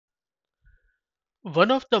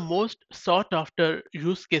One of the most sought after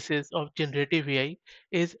use cases of generative AI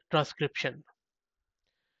is transcription.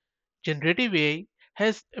 Generative AI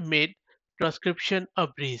has made transcription a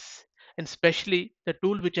breeze, and especially the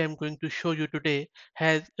tool which I'm going to show you today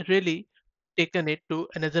has really taken it to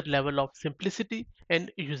another level of simplicity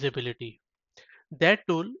and usability. That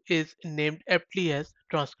tool is named aptly as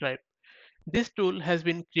Transcribe. This tool has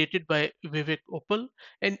been created by Vivek Opal,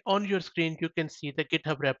 and on your screen you can see the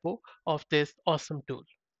GitHub repo of this awesome tool.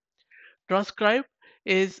 Transcribe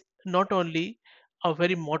is not only a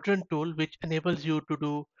very modern tool which enables you to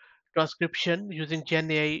do transcription using Gen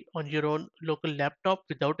AI on your own local laptop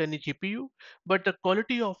without any GPU, but the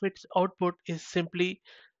quality of its output is simply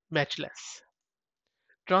matchless.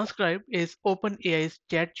 Transcribe is OpenAI's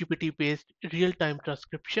ChatGPT based real time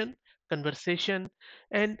transcription, conversation,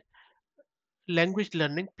 and language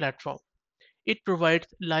learning platform. It provides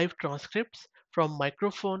live transcripts from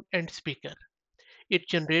microphone and speaker. It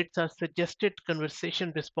generates a suggested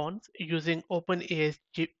conversation response using OpenAI's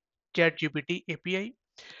ChatGPT API.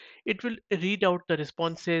 It will read out the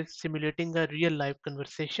responses, simulating a real live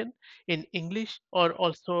conversation in English or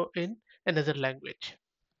also in another language.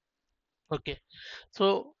 Okay,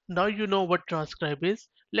 so now you know what Transcribe is.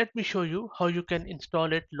 Let me show you how you can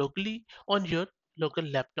install it locally on your local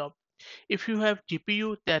laptop. If you have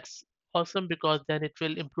GPU, that's awesome because then it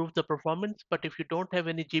will improve the performance. But if you don't have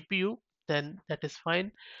any GPU, then that is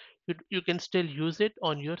fine. You can still use it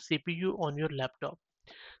on your CPU on your laptop.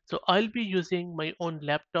 So I'll be using my own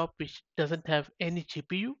laptop which doesn't have any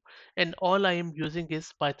GPU, and all I am using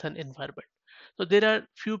is Python environment. So there are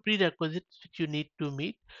few prerequisites which you need to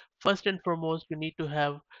meet. First and foremost, you need to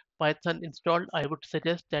have Python installed. I would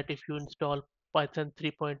suggest that if you install Python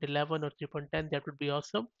 3.11 or 3.10, that would be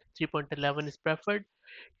awesome. 3.11 is preferred.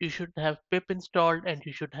 You should have pip installed and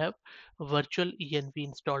you should have virtual env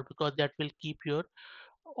installed because that will keep your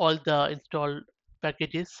all the installed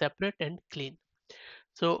packages separate and clean.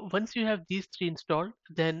 So once you have these three installed,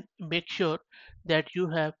 then make sure that you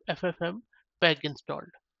have FFmpeg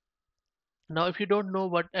installed. Now, if you don't know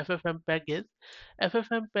what FFmpeg is,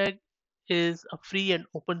 FFmpeg is a free and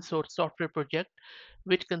open source software project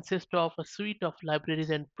which consists of a suite of libraries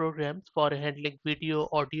and programs for handling video,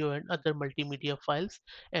 audio, and other multimedia files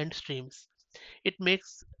and streams. It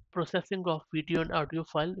makes processing of video and audio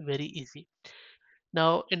file very easy.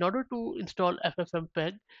 Now, in order to install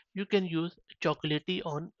FFmpeg, you can use Chocolatey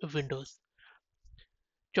on Windows.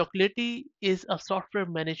 Chocolatey is a software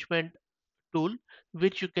management tool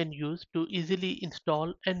which you can use to easily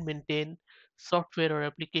install and maintain software or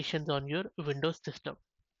applications on your Windows system.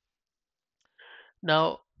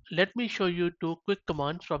 Now, let me show you two quick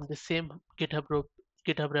commands from the same GitHub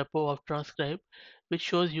repo of Transcribe, which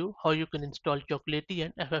shows you how you can install Chocolatey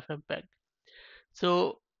and FFmpeg.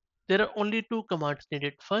 So there are only two commands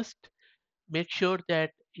needed. First, make sure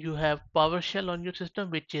that you have PowerShell on your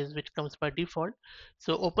system, which comes by default.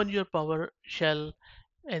 So open your PowerShell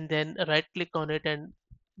and then right click on it and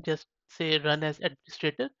just say run as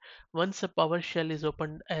administrator. Once a PowerShell is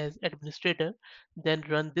opened as administrator, then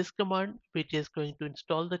run this command which is going to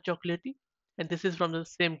install the Chocolatey, and this is from the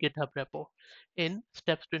same GitHub repo in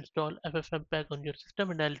steps to install FFmpeg on your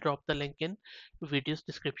system, and I'll drop the link in video's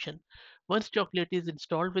description. Once Chocolatey is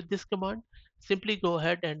installed with this command, simply go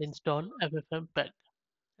ahead and install FFmpeg,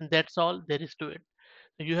 and that's all there is to it.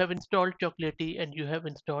 So you have installed Chocolatey and you have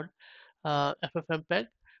installed FFmpeg.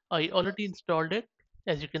 I already installed it.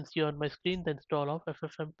 As you can see on my screen, the install of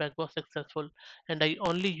FFmpeg was successful, and I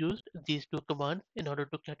only used these two commands in order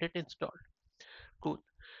to get it installed. Cool.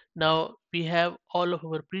 Now we have all of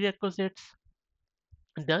our prerequisites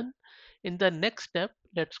done. In the next step,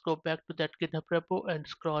 let's go back to that GitHub repo and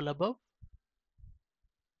scroll above.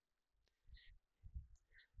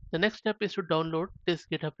 The next step is to download this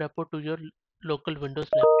GitHub repo to your local Windows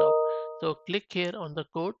laptop. So click here on the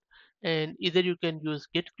code, and either you can use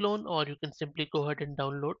git clone or you can simply go ahead and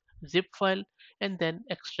download zip file and then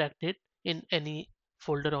extract it in any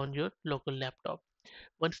folder on your local laptop.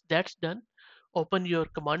 Once that's done, open your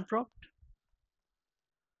command prompt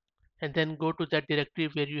and then go to that directory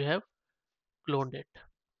where you have cloned it.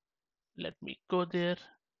 Let me go there.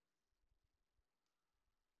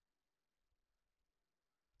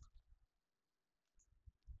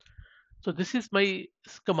 So this is my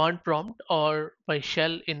command prompt or my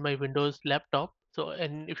shell in my Windows laptop. So,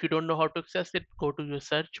 and if you don't know how to access it, go to your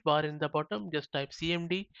search bar in the bottom, just type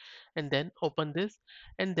CMD and then open this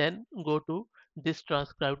and then go to this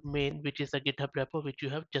transcribed main, which is a GitHub repo which you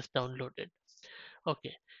have just downloaded.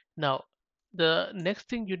 Okay, now the next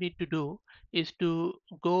thing you need to do is to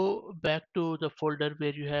go back to the folder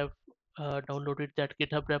where you have downloaded that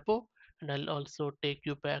GitHub repo, And I'll also take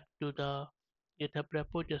you back to the GitHub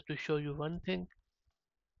repo just to show you one thing.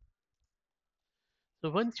 So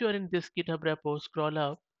once you are in this GitHub repo, scroll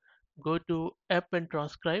up, go to app and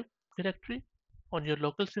transcribe directory on your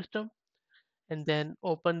local system, and then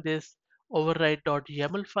open this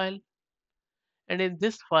override.yaml file. And in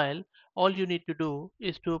this file, all you need to do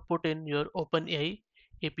is to put in your OpenAI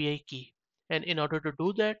API key. And in order to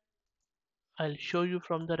do that, I'll show you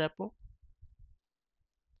from the repo.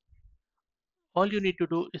 All you need to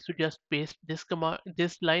do is to just paste this command,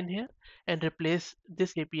 this line here, and replace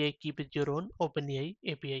this API key with your own OpenAI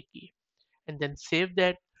API key. And then save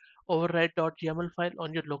that override.yaml file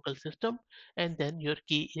on your local system, and then your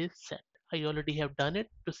key is set. I already have done it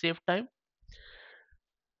to save time.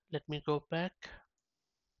 Let me go back.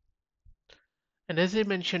 And as I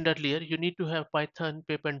mentioned earlier, you need to have Python,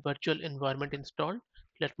 pip, and virtual environment installed.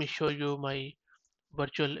 Let me show you my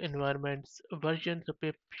virtual environments version. So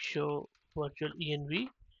pip show virtual env.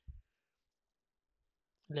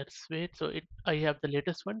 Let's wait. So I have the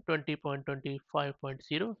latest one,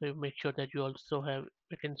 20.25.0. So make sure that you also have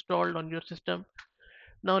it installed on your system.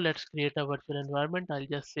 Now let's create a virtual environment. I'll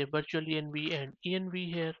just say virtual env and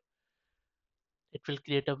env here. It will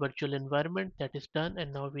create a virtual environment. That is done,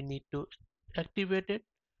 and now we need to activate it.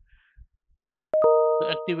 So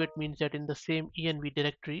activate means that in the same env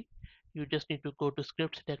directory, you just need to go to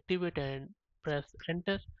scripts and activate and press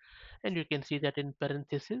enter, and you can see that in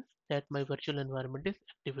parentheses that my virtual environment is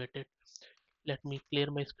activated. Let me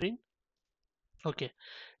clear my screen. Okay,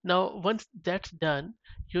 now once that's done,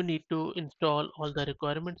 you need to install all the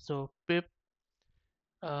requirements. So pip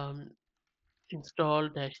um, install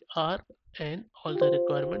dash r and all the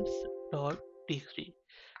requirements dot txt.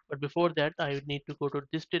 But before that, I would need to go to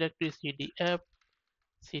this directory, cd app,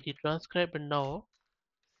 cd transcribe, and now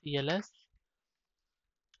cls.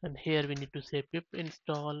 And here we need to say pip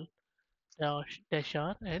install dash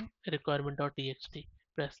r and requirement.txt.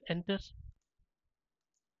 Press enter,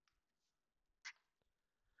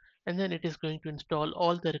 and then it is going to install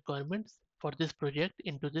all the requirements for this project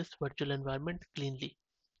into this virtual environment cleanly.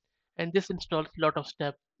 And this installs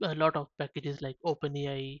a lot of packages like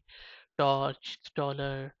OpenAI, Torch,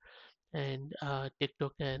 Installer, and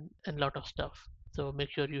TikTok, and lot of stuff. So make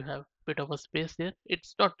sure you have bit of a space there.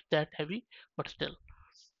 It's not that heavy, but still.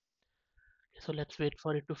 So let's wait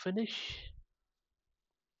for it to finish.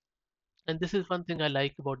 And this is one thing I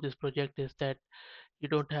like about this project is that you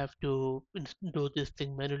don't have to do this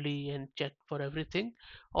thing manually and check for everything.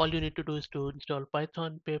 All you need to do is to install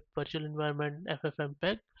Python, pip, virtual environment,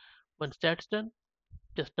 ffmpeg. Once that's done,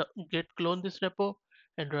 just git clone this repo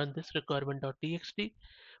and run this requirement.txt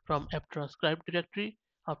from app transcribe directory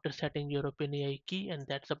after setting your OpenAI key, and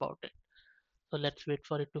that's about it. So let's wait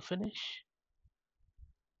for it to finish.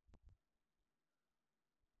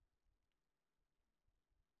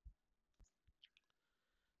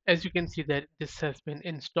 As you can see that this has been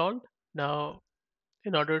installed. Now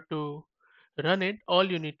in order to run it,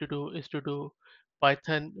 all you need to do is to do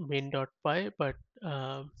python main.py, but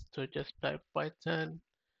so just type python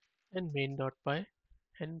and main.py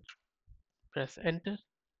and press enter,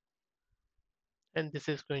 and this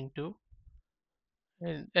is going to,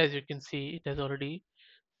 and as you can see it has already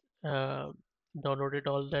uh, downloaded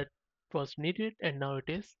all that was needed, and now it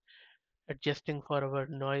is adjusting for our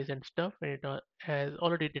noise and stuff, and it has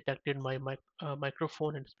already detected my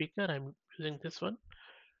microphone and speaker. I'm using this one,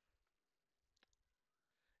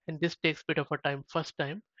 and this takes a bit of a time first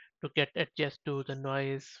time to get adjust to the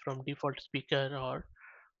noise from default speaker or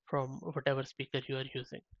from whatever speaker you are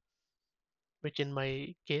using, which in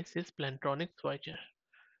my case is Plantronics Voyager.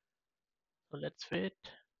 So let's wait,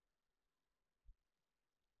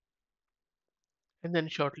 and then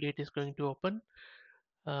shortly it is going to open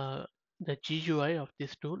uh, the GUI of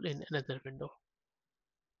this tool in another window.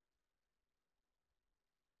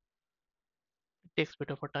 It takes a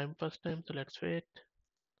bit of a time first time, so let's wait.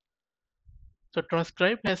 So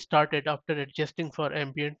Transcribe has started after adjusting for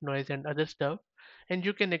ambient noise and other stuff, and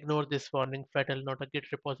you can ignore this warning fatal not a Git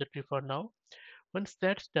repository for now. Once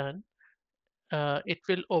that's done, it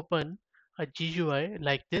will open a GUI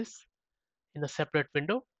like this in a separate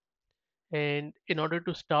window. And in order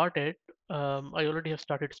to start it, I already have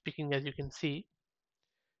started speaking, as you can see.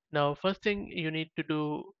 Now, first thing you need to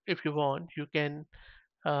do, if you want, you can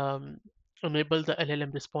um, enable the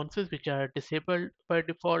LLM responses, which are disabled by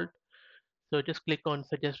default. So just click on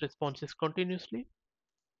suggest responses continuously.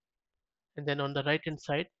 And then on the right hand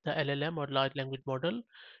side, the LLM or large language model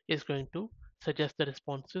is going to suggest the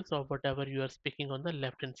responses of whatever you are speaking on the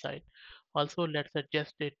left hand side. Also, let's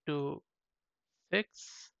adjust it to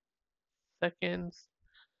 6 seconds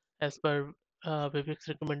as per Vivek's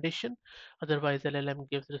recommendation. Otherwise, LLM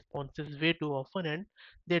gives responses way too often and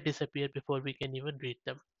they disappear before we can even read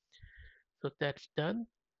them. So that's done.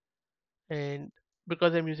 And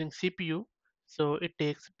because I'm using CPU, so it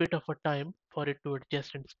takes a bit of a time for it to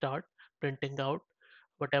adjust and start printing out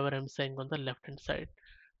whatever I'm saying on the left hand side.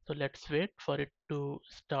 So let's wait for it to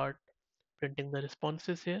start printing the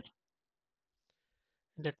responses here.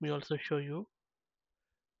 Let me also show you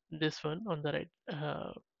this one on the right,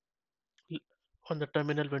 on the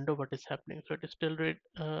terminal window what is happening. So it is still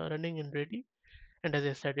running and ready. And as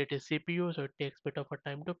I said, it is CPU, so it takes a bit of a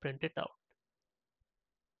time to print it out.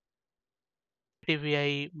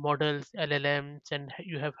 TVI models, LLMs, and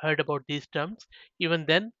you have heard about these terms. Even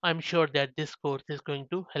then, I'm sure that this course is going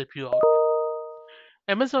to help you out.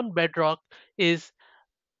 Amazon Bedrock is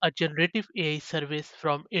a generative AI service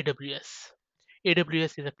from AWS.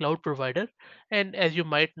 AWS is a cloud provider, and as you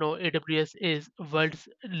might know, AWS is world's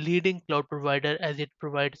leading cloud provider as it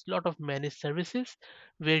provides a lot of managed services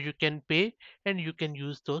where you can pay and you can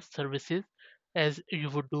use those services as you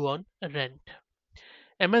would do on rent.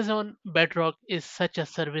 Amazon Bedrock is such a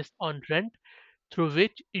service on rent through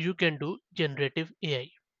which you can do generative AI.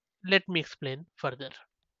 Let me explain further.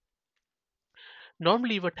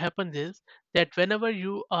 Normally, what happens is that whenever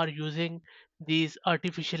you are using these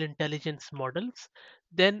artificial intelligence models,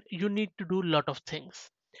 then you need to do a lot of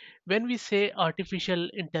things. When we say artificial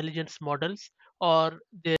intelligence models, or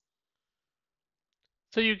the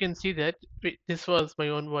so you can see that this was my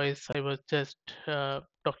own voice. I was just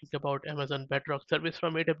talking about Amazon Bedrock service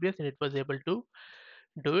from AWS, and it was able to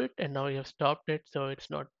do it. And now you have stopped it, so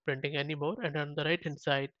it's not printing anymore. And on the right hand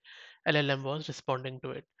side, LLM was responding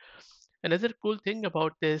to it. Another cool thing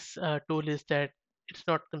about this tool is that it's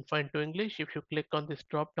not confined to English. If you click on this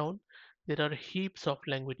drop down, there are heaps of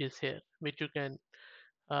languages here, which you can,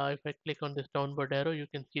 if I click on this downward arrow, you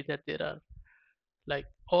can see that there are like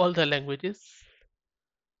all the languages.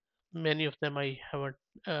 Many of them I haven't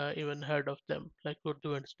even heard of them, like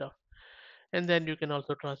Urdu and stuff. And then you can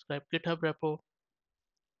also transcribe GitHub repo,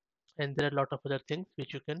 and there are a lot of other things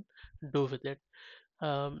which you can do with it.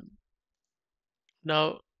 Um,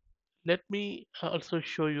 Now, let me also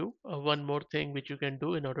show you one more thing which you can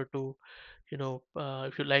do in order to,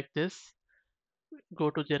 if you like this, go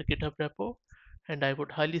to their GitHub repo, and I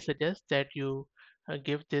would highly suggest that you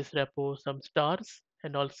give this repo some stars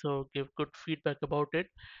and also give good feedback about it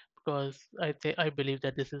because I believe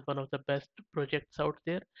that this is one of the best projects out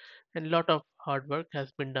there, and a lot of hard work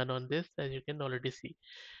has been done on this, as you can already see.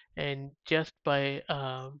 And just by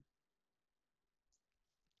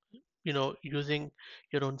using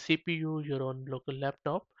your own CPU, your own local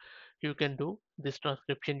laptop, you can do this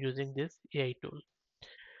transcription using this AI tool.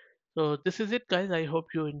 So this is it, guys. I hope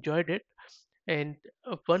you enjoyed it. And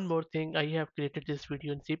one more thing, I have created this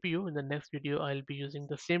video on CPU. In the next video, I'll be using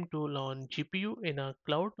the same tool on GPU in a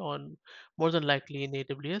cloud, on more than likely in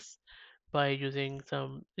AWS, by using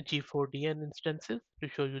some G4DN instances to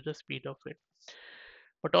show you the speed of it.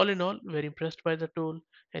 But all in all, very impressed by the tool.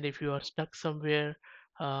 And if you are stuck somewhere,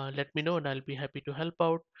 let me know and I'll be happy to help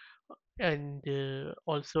out. And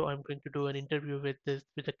also, I'm going to do an interview with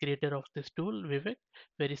the creator of this tool, Vivek,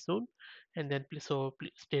 very soon. And then please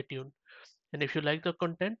stay tuned. And if you like the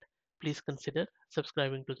content, please consider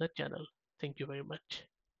subscribing to the channel. Thank you very much.